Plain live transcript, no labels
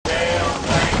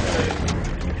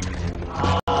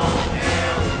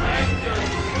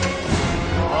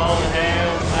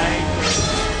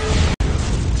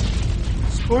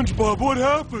Spongebob, what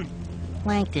happened?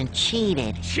 Plankton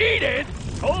cheated. Cheated?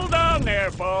 Hold on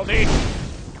there, Baldy.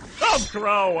 Oh,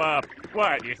 grow up.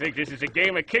 What, you think this is a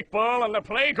game of kickball on the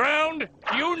playground?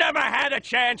 You never had a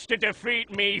chance to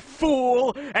defeat me,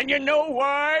 fool! And you know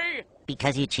why?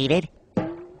 Because you cheated?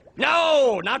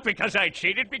 No, not because I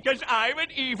cheated, because I'm an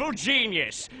evil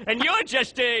genius. And you're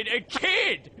just a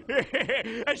kid.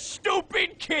 A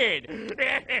stupid kid.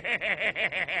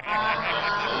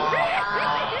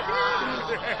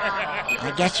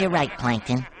 I guess you're right,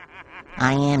 Plankton.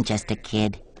 I am just a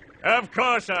kid. Of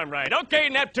course I'm right. Okay,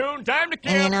 Neptune, time to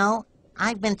kill. And you know,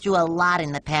 I've been through a lot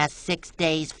in the past 6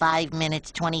 days, 5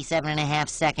 minutes, 27.5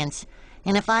 seconds.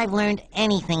 And if I've learned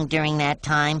anything during that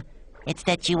time, it's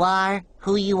that you are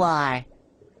who you are.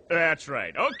 That's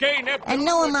right. Okay, Neptune. And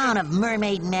no amount of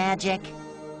mermaid magic,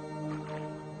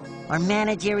 or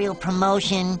managerial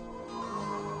promotion,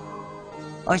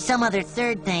 or some other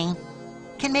third thing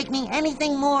can make me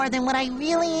anything more than what I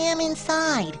really am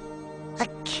inside. A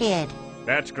kid.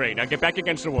 That's great. Now get back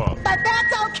against the wall. But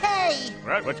that's okay!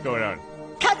 Right, what's going on?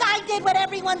 'Cause I did what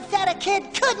everyone said a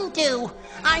kid couldn't do.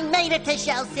 I made it to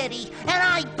Shell City, and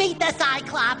I beat the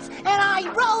Cyclops, and I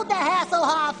rode the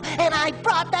Hasselhoff, and I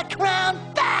brought the crown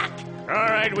back! All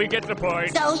right, we get the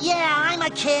point. So yeah, I'm a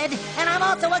kid, and I'm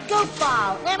also a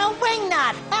goofball, and a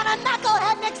wingnut, and a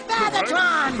knucklehead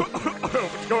McSpagatron!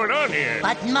 What's going on here?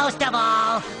 But most of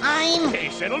all, I'm... Hey,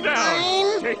 settle down.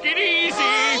 I'm... Take it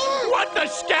easy. What the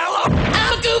scallop?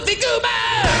 I'm a goofy goober!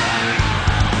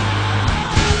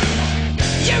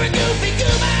 You're a goofy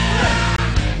goober!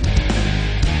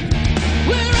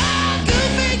 We're all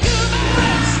goofy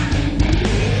goobers!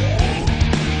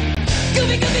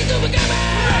 Goofy, goofy, goober, goober!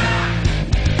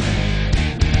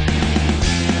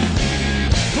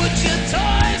 Put your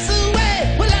toys away!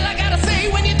 Well, all I gotta say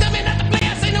when you tell me not to play,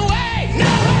 I say no way! No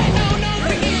way, no, no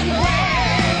freaking way!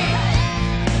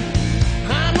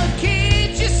 I'm a kid,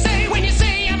 you say. When you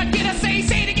say I'm a kid, I say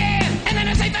it again! And then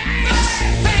I say thanks!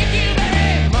 Thank you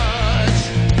very much!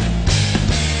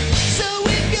 So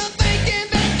if you're thinking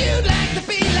that you'd like to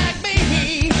be like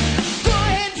me, go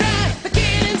ahead, try. The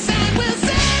kid inside will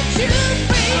set you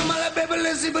free. I'm a baby,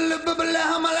 lazy, I'm a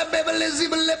baby, lazy,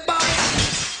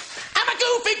 I'm a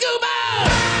goofy goober!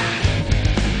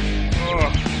 Oh,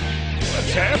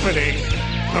 what's happening?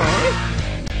 Huh?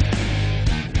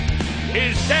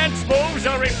 His dance moves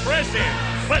are impressive,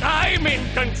 but I'm in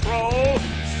control.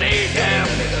 See him!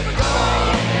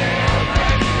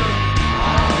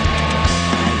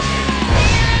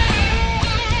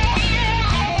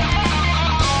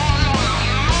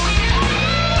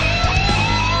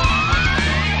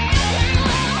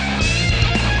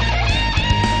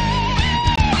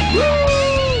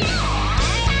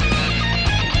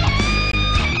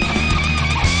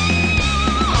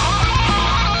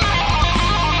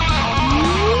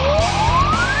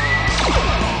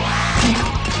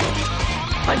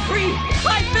 I'm free!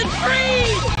 I've been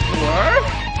free! What?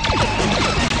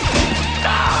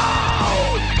 No!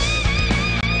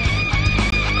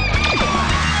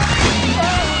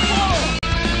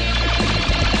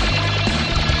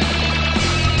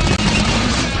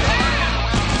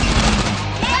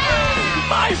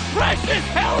 My precious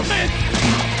helmet!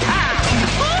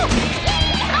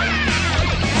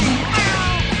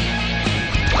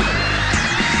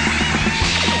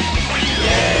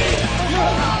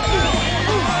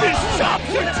 His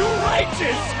chops are too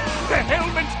righteous! The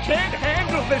helmets can't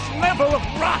handle this level of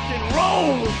rock and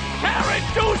roll! Carrot,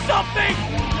 do something!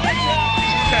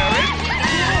 Carrot?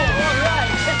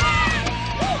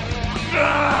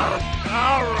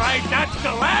 All right, that's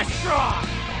the last straw!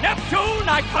 Neptune,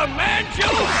 I command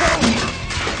you!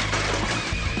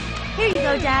 Here you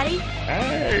go, Daddy.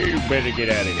 Hey, you better get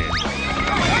out of here.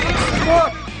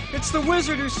 Look! It's the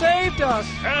wizard who saved us!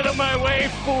 Out of my way,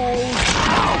 fools!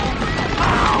 Ow!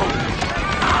 Ow!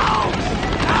 Ow!